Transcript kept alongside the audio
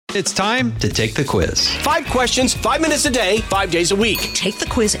It's time to take the quiz. 5 questions, 5 minutes a day, 5 days a week. Take the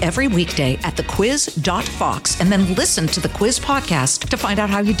quiz every weekday at thequiz.fox and then listen to the quiz podcast to find out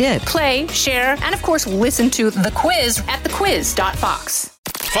how you did. Play, share, and of course, listen to the quiz at thequiz.fox.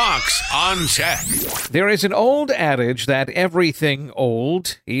 Fox on Tech. There is an old adage that everything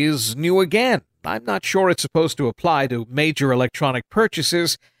old is new again. I'm not sure it's supposed to apply to major electronic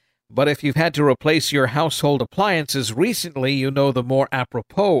purchases, but if you've had to replace your household appliances recently, you know the more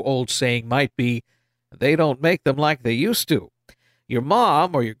apropos old saying might be, they don't make them like they used to. Your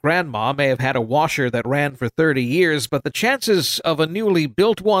mom or your grandma may have had a washer that ran for 30 years, but the chances of a newly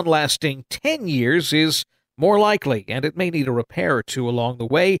built one lasting 10 years is more likely, and it may need a repair or two along the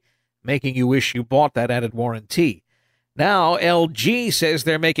way, making you wish you bought that added warranty. Now, LG says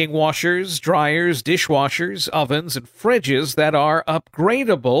they're making washers, dryers, dishwashers, ovens, and fridges that are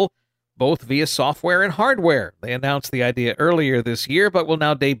upgradable, both via software and hardware. They announced the idea earlier this year, but will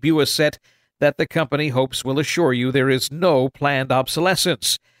now debut a set that the company hopes will assure you there is no planned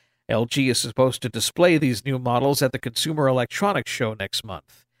obsolescence. LG is supposed to display these new models at the Consumer Electronics Show next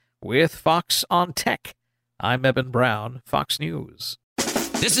month. With Fox on Tech, I'm Eben Brown, Fox News.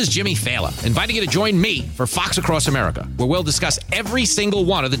 This is Jimmy Fallon, inviting you to join me for Fox Across America, where we'll discuss every single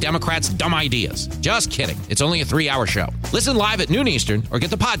one of the Democrats' dumb ideas. Just kidding. It's only a 3-hour show. Listen live at noon Eastern or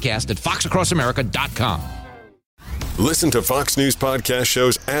get the podcast at foxacrossamerica.com. Listen to Fox News Podcast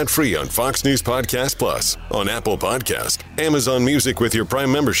shows ad-free on Fox News Podcast Plus, on Apple Podcast, Amazon Music with your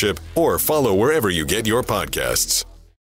Prime membership, or follow wherever you get your podcasts.